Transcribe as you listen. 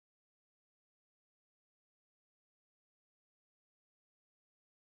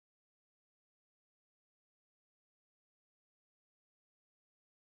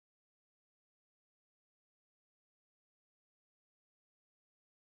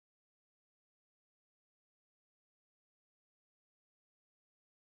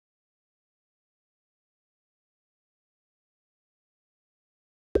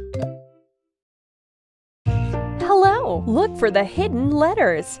go! Look for the hidden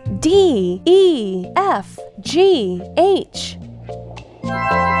letters. D, E, F, G, H,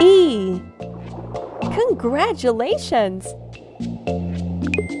 E. Congratulations!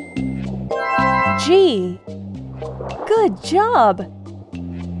 G. Good job!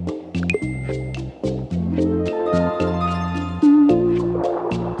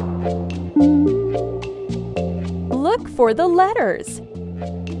 Look for the letters.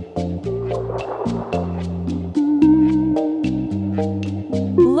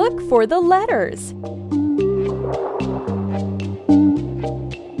 Look for the letters.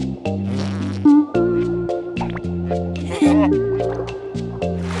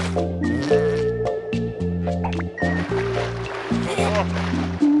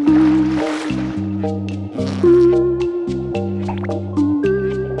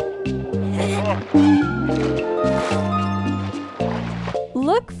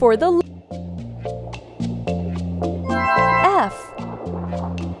 Look for the F.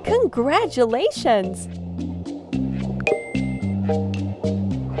 Congratulations!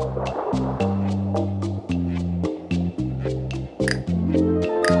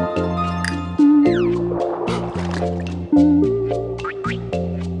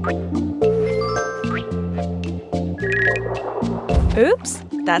 Oops,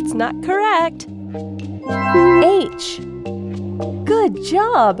 that's not correct. H. Good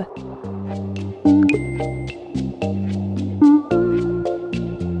job!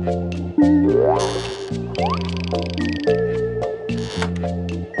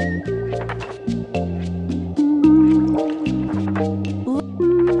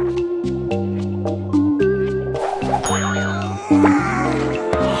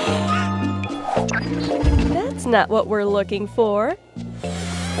 That's not what we're looking for.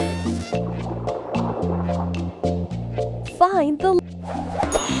 Find the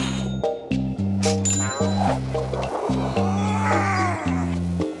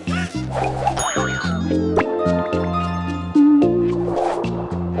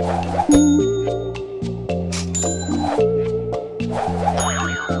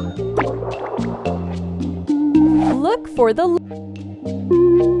Look for the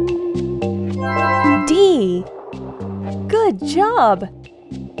D. Good job!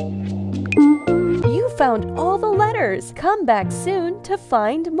 You found all the letters. Come back soon to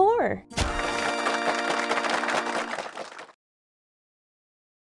find more.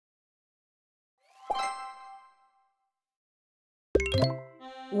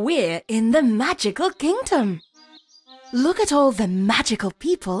 We're in the magical kingdom. Look at all the magical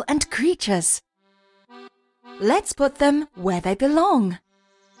people and creatures. Let's put them where they belong.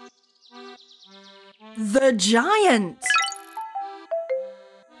 The giant,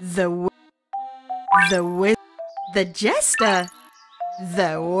 the jester,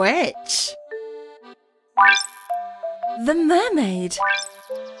 the witch, the mermaid,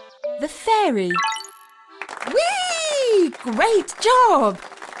 the fairy. Whee! Great job!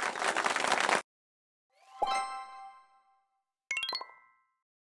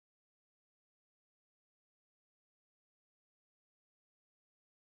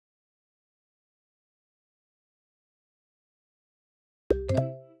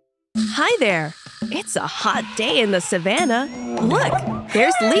 Hi there! It's a hot day in the savannah. Look,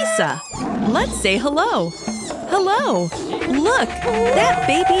 there's Lisa. Let's say hello. Hello! Look, that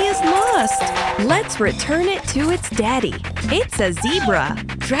baby is lost. Let's return it to its daddy. It's a zebra.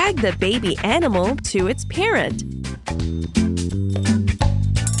 Drag the baby animal to its parent.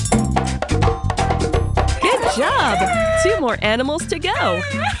 Good job! 2 more animals to go.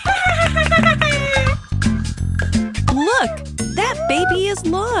 Look, that baby is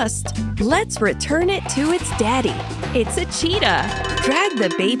lost. Let's return it to its daddy. It's a cheetah. Drag the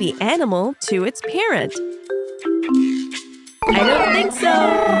baby animal to its parent. I don't think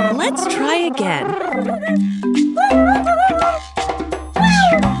so. Let's try again.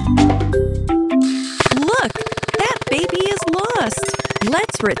 Look, that baby is lost.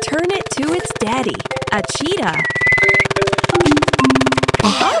 Let's return it to its daddy, a cheetah.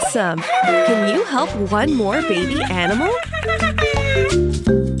 Awesome! Can you help one more baby animal?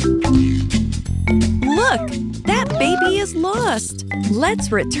 Look, that baby is lost.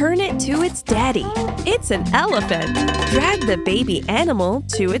 Let's return it to its daddy. It's an elephant. Drag the baby animal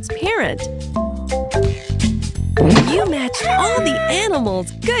to its parent. You matched all the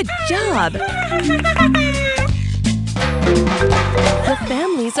animals. Good job! The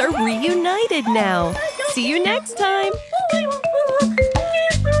families are reunited now. See you next time!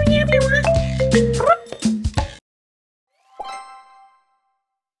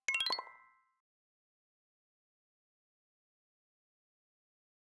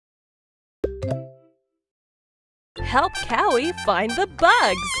 help Cowie find the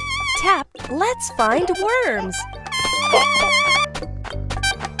bugs. Tap, let's find worms.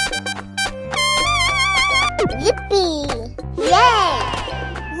 Yippee! Yay!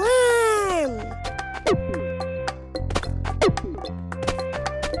 Worm!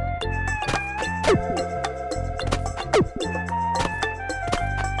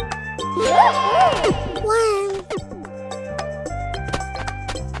 Worm!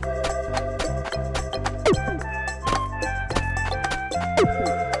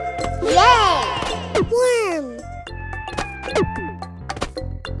 Yay! Worm!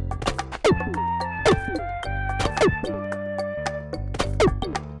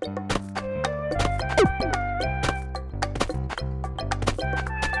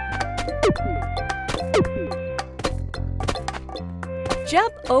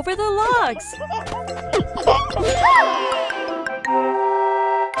 Jump over the logs.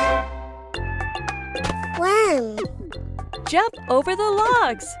 Worm! Jump over the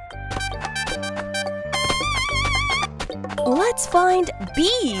logs. Let's find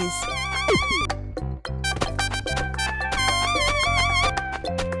bees.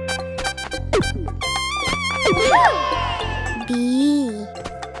 Bee!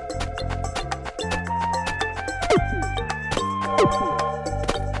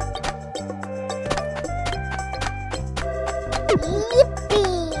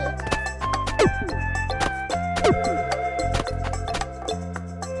 Yippee!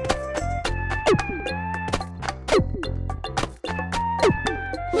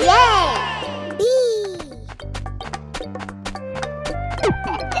 Yay! Bee!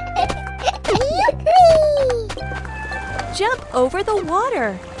 Yippee! Jump over the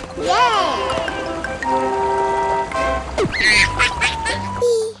water. Yay!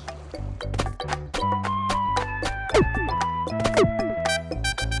 Bee!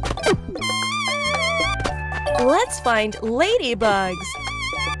 Let's find ladybugs.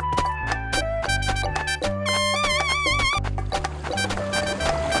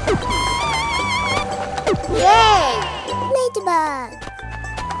 Yay! Ladybug!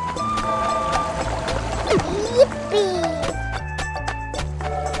 Yippee!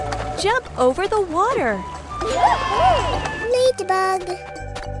 Jump over the water. Ladybug!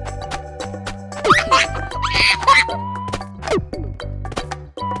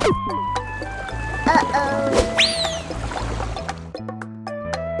 Uh-oh!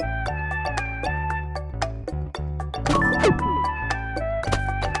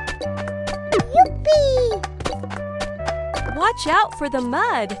 Yippee! Watch out for the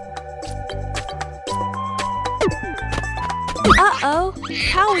mud. Uh-oh,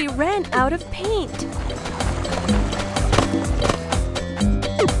 Cowie ran out of paint.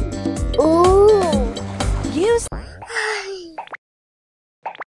 Ooh! Use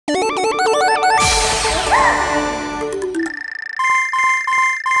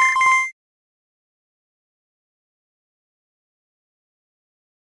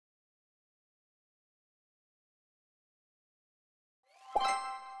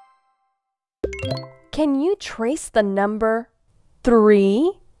Can you trace the number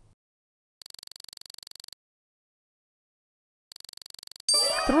 3?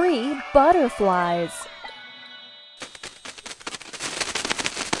 3 butterflies.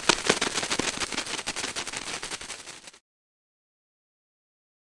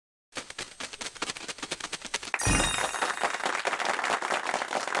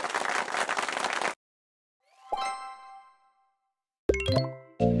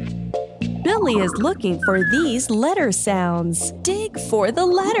 Billy is looking for these letter sounds. Dig for the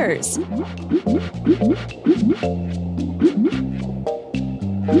letters.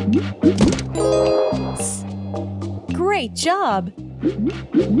 Great job!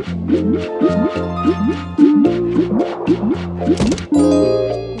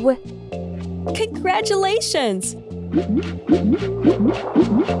 Congratulations!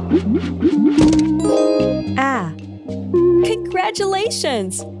 Ah!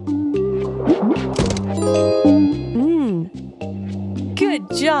 Congratulations! Good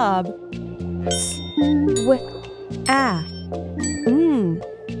job! Ah!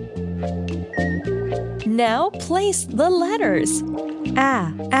 Now place the letters.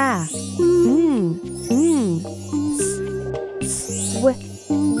 Ah, ah,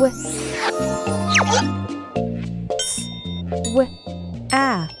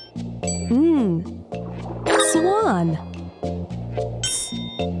 ah, swan.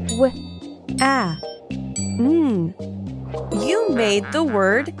 Ah, you made the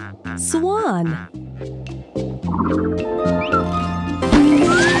word swan.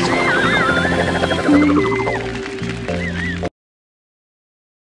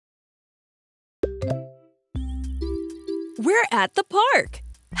 at the park.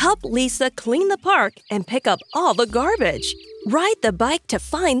 Help Lisa clean the park and pick up all the garbage. Ride the bike to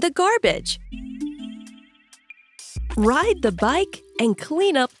find the garbage. Ride the bike and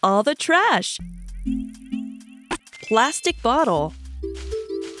clean up all the trash. Plastic bottle.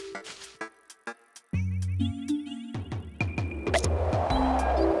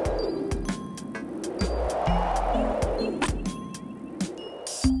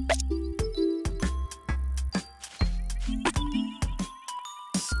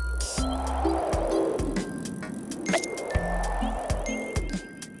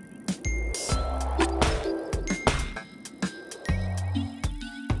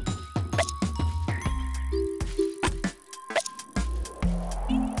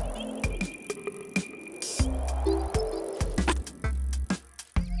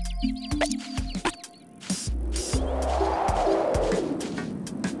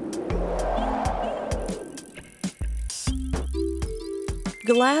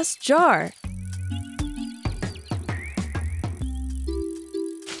 Glass jar.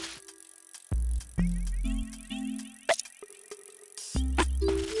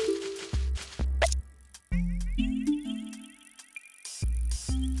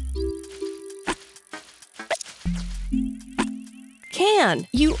 Can,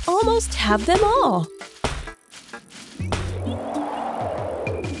 you almost have them all.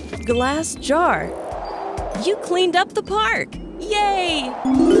 Glass jar. You cleaned up the park. Yay!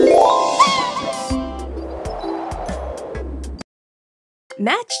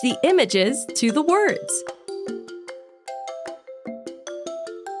 Match the images to the words.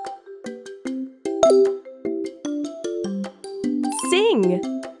 Sing,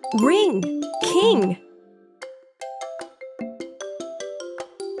 ring, king.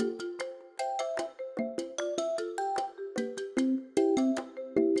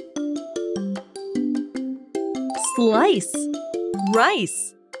 Slice,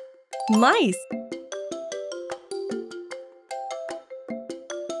 rice, mice.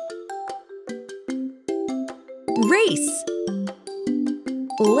 Race,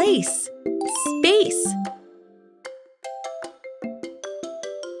 lace, space.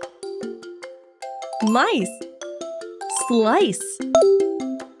 Mice, slice,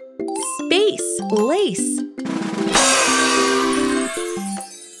 space, lace.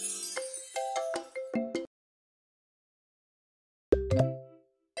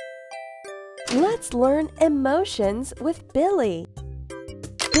 Let's learn emotions with Billy.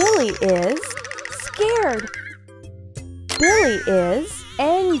 Billy is scared. Billy is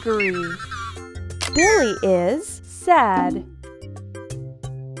angry. Billy is sad.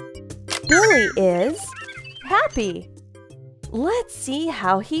 Billy is happy. Let's see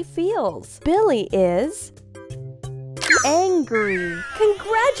how he feels. Billy is angry.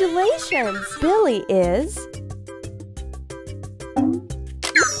 Congratulations! Billy is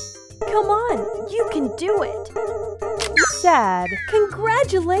Come on, you can do it! Sad.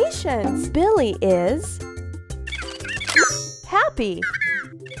 Congratulations! Billy is happy.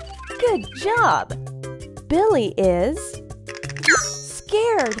 Good job! Billy is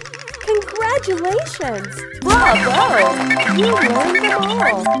scared. Congratulations! Bravo! You learned them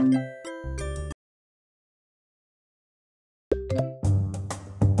all!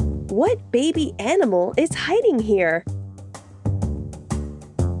 What baby animal is hiding here?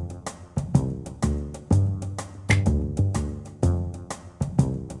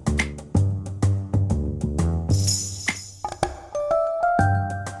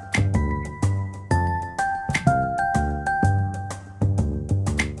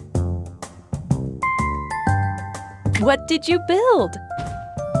 What did you build?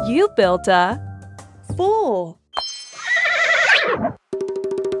 You built a fool.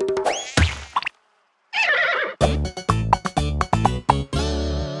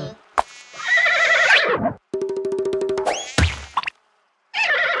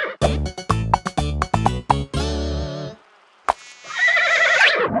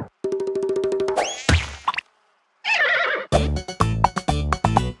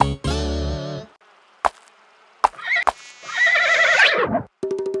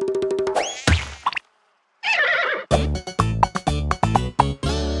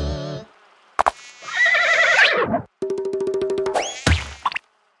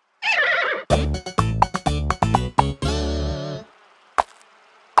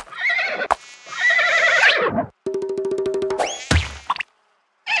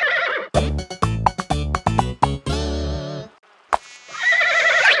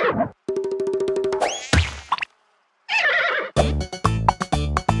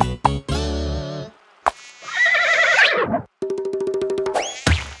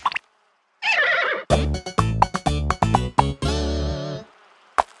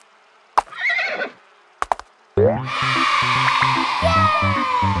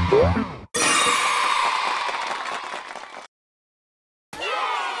 Yeah!